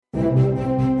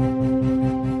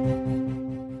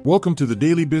Welcome to the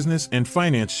Daily Business and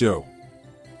Finance Show.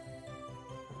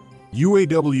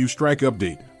 UAW Strike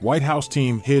update. White House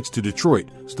team heads to Detroit.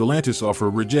 Stellantis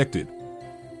offer rejected.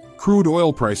 Crude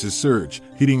oil prices surge,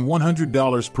 hitting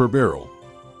 $100 per barrel.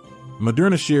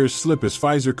 Moderna shares slip as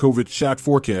Pfizer COVID shot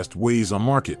forecast weighs on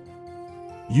market.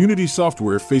 Unity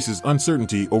Software faces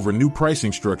uncertainty over new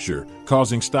pricing structure,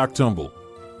 causing stock tumble.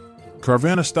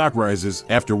 Carvana stock rises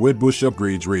after Wedbush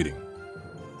upgrades rating.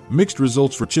 Mixed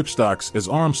results for chip stocks as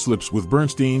ARM slips with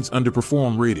Bernstein's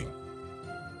underperform rating.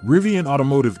 Rivian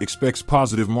Automotive expects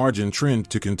positive margin trend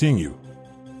to continue.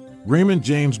 Raymond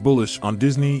James bullish on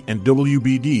Disney and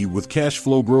WBD with cash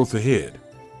flow growth ahead.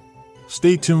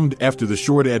 Stay tuned after the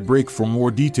short ad break for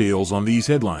more details on these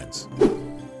headlines.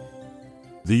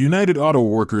 The United Auto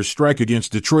Workers strike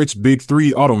against Detroit's Big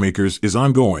Three automakers is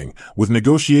ongoing, with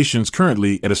negotiations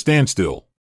currently at a standstill.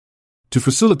 To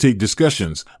facilitate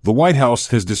discussions, the White House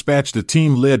has dispatched a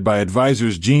team led by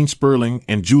advisors Gene Sperling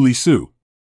and Julie Su.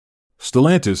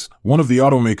 Stellantis, one of the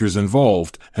automakers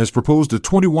involved, has proposed a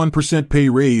 21% pay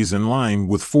raise in line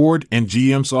with Ford and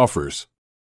GM's offers.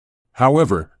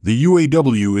 However, the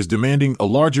UAW is demanding a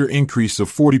larger increase of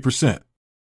 40%.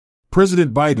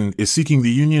 President Biden is seeking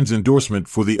the union's endorsement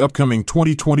for the upcoming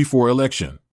 2024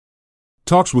 election.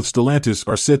 Talks with Stellantis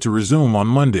are set to resume on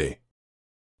Monday.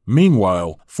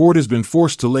 Meanwhile, Ford has been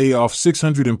forced to lay off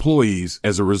 600 employees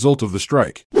as a result of the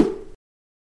strike.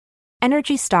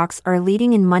 Energy stocks are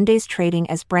leading in Monday's trading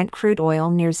as Brent crude oil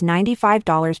nears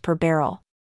 $95 per barrel.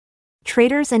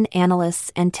 Traders and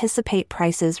analysts anticipate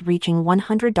prices reaching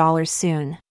 $100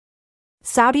 soon.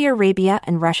 Saudi Arabia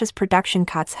and Russia's production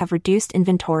cuts have reduced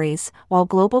inventories, while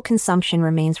global consumption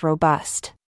remains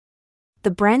robust. The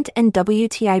Brent and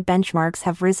WTI benchmarks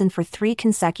have risen for 3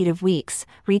 consecutive weeks,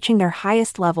 reaching their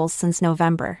highest levels since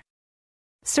November.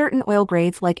 Certain oil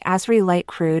grades like Azeri light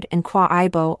crude and Kwa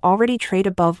Ibo already trade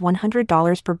above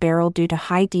 $100 per barrel due to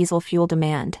high diesel fuel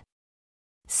demand.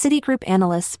 Citigroup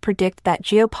analysts predict that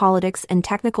geopolitics and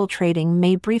technical trading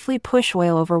may briefly push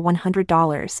oil over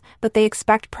 $100, but they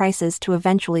expect prices to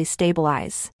eventually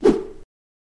stabilize.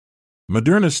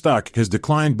 Moderna stock has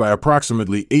declined by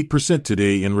approximately 8%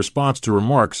 today in response to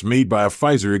remarks made by a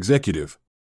Pfizer executive.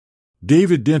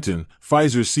 David Denton,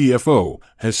 Pfizer's CFO,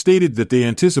 has stated that they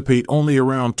anticipate only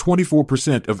around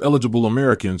 24% of eligible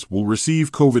Americans will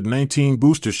receive COVID-19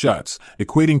 booster shots,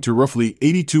 equating to roughly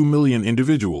 82 million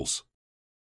individuals.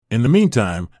 In the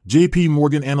meantime, J.P.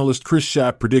 Morgan analyst Chris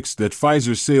Schott predicts that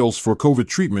Pfizer's sales for COVID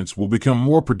treatments will become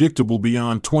more predictable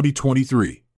beyond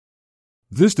 2023.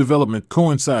 This development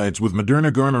coincides with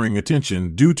Moderna garnering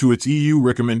attention due to its EU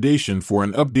recommendation for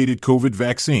an updated COVID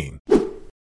vaccine.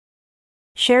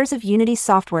 Shares of Unity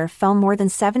Software fell more than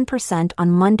 7%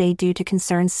 on Monday due to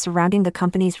concerns surrounding the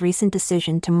company's recent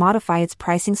decision to modify its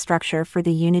pricing structure for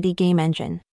the Unity game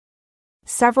engine.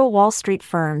 Several Wall Street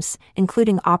firms,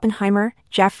 including Oppenheimer,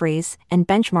 Jefferies, and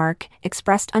Benchmark,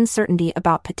 expressed uncertainty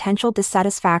about potential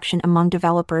dissatisfaction among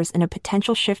developers in a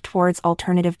potential shift towards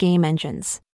alternative game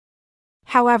engines.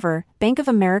 However, Bank of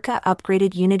America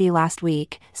upgraded Unity last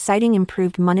week, citing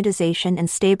improved monetization and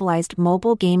stabilized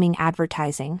mobile gaming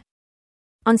advertising.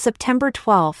 On September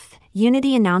 12,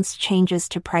 Unity announced changes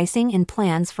to pricing and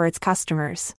plans for its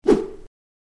customers.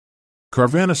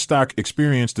 Carvana stock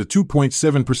experienced a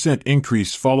 2.7%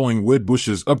 increase following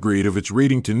Wedbush's upgrade of its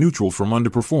rating to neutral from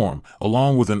underperform,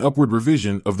 along with an upward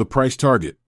revision of the price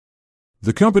target.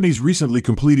 The company's recently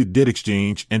completed debt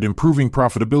exchange and improving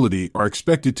profitability are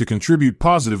expected to contribute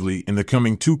positively in the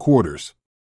coming 2 quarters.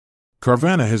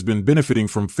 Carvana has been benefiting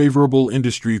from favorable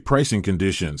industry pricing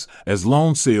conditions as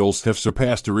loan sales have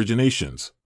surpassed originations.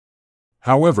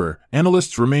 However,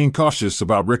 analysts remain cautious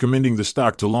about recommending the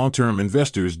stock to long-term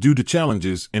investors due to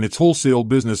challenges in its wholesale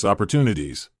business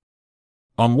opportunities.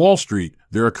 On Wall Street,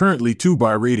 there are currently 2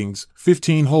 buy ratings,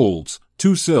 15 holds,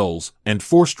 2 sells, and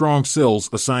 4 strong sells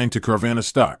assigned to Carvana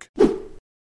stock.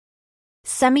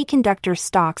 Semiconductor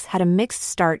stocks had a mixed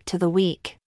start to the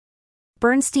week.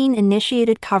 Bernstein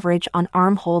initiated coverage on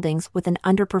ARM Holdings with an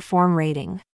underperform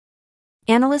rating.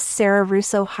 Analyst Sarah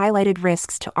Russo highlighted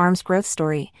risks to ARM's growth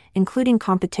story, including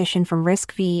competition from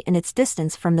RISC-V and its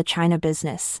distance from the China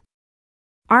business.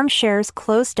 ARM shares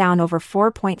closed down over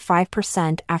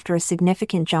 4.5% after a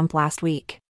significant jump last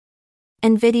week.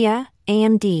 NVIDIA,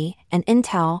 AMD, and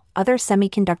Intel, other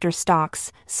semiconductor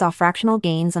stocks, saw fractional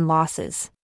gains and losses.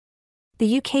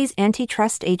 The UK's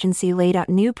antitrust agency laid out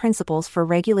new principles for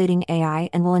regulating AI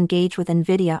and will engage with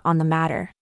NVIDIA on the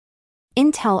matter.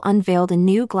 Intel unveiled a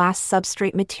new glass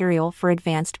substrate material for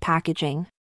advanced packaging.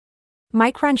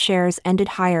 Micron shares ended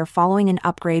higher following an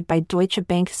upgrade by Deutsche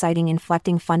Bank citing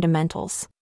inflecting fundamentals.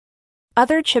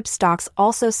 Other chip stocks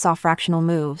also saw fractional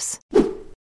moves.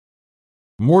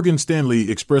 Morgan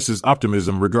Stanley expresses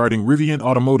optimism regarding Rivian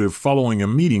Automotive following a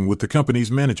meeting with the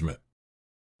company's management.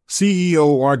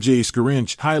 CEO R.J.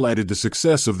 Scaringe highlighted the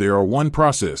success of their R1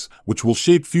 process, which will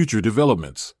shape future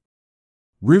developments.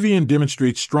 Rivian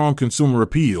demonstrates strong consumer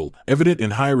appeal, evident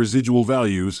in high residual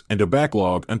values and a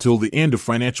backlog until the end of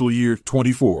financial year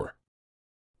 24.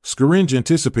 Scaringe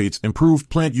anticipates improved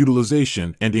plant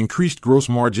utilization and increased gross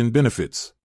margin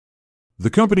benefits. The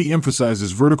company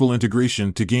emphasizes vertical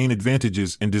integration to gain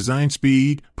advantages in design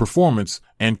speed, performance,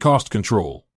 and cost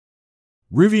control.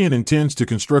 Rivian intends to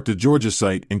construct a Georgia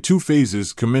site in 2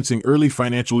 phases commencing early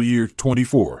financial year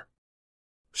 24.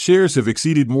 Shares have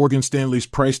exceeded Morgan Stanley's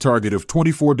price target of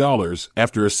 $24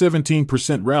 after a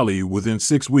 17% rally within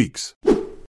 6 weeks.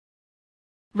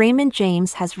 Raymond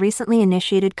James has recently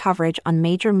initiated coverage on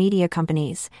major media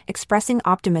companies, expressing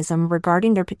optimism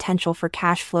regarding their potential for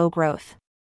cash flow growth.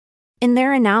 In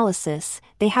their analysis,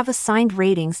 they have assigned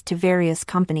ratings to various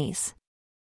companies.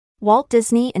 Walt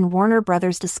Disney and Warner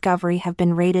Bros. Discovery have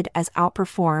been rated as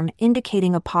outperform,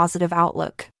 indicating a positive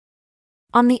outlook.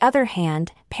 On the other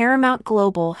hand, Paramount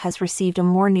Global has received a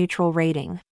more neutral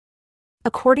rating.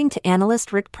 According to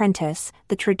analyst Rick Prentice,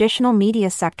 the traditional media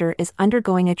sector is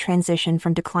undergoing a transition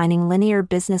from declining linear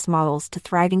business models to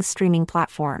thriving streaming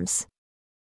platforms.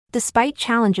 Despite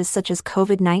challenges such as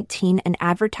COVID-19 and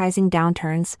advertising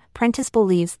downturns, Prentice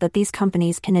believes that these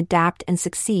companies can adapt and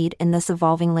succeed in this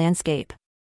evolving landscape.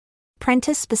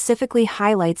 Prentice specifically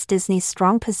highlights Disney's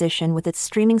strong position with its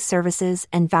streaming services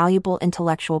and valuable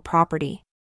intellectual property.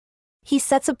 He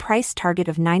sets a price target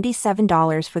of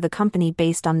 $97 for the company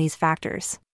based on these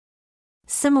factors.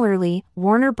 Similarly,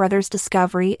 Warner Bros.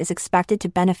 Discovery is expected to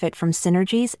benefit from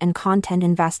synergies and content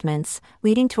investments,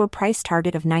 leading to a price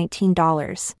target of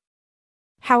 $19.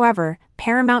 However,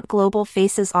 Paramount Global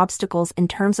faces obstacles in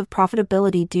terms of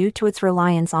profitability due to its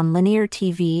reliance on linear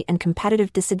TV and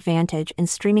competitive disadvantage in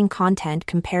streaming content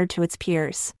compared to its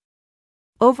peers.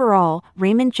 Overall,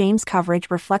 Raymond James' coverage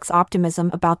reflects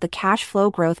optimism about the cash flow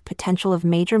growth potential of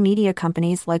major media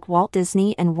companies like Walt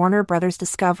Disney and Warner Bros.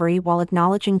 Discovery while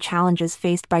acknowledging challenges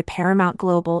faced by Paramount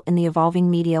Global in the evolving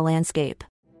media landscape.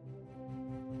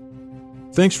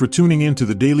 Thanks for tuning in to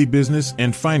the Daily Business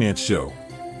and Finance Show.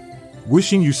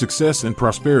 Wishing you success and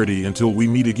prosperity until we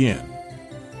meet again.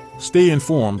 Stay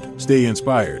informed, stay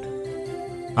inspired.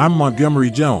 I'm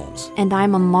Montgomery Jones. And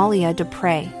I'm Amalia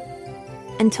Dupre.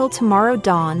 Until tomorrow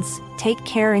dawns, take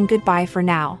care and goodbye for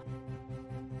now.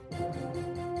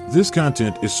 This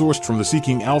content is sourced from the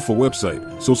Seeking Alpha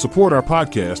website, so support our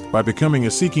podcast by becoming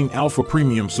a Seeking Alpha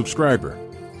Premium subscriber.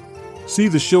 See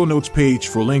the show notes page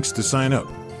for links to sign up.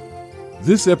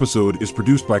 This episode is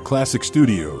produced by Classic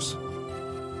Studios.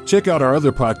 Check out our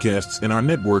other podcasts in our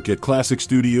network at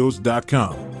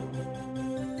classicstudios.com.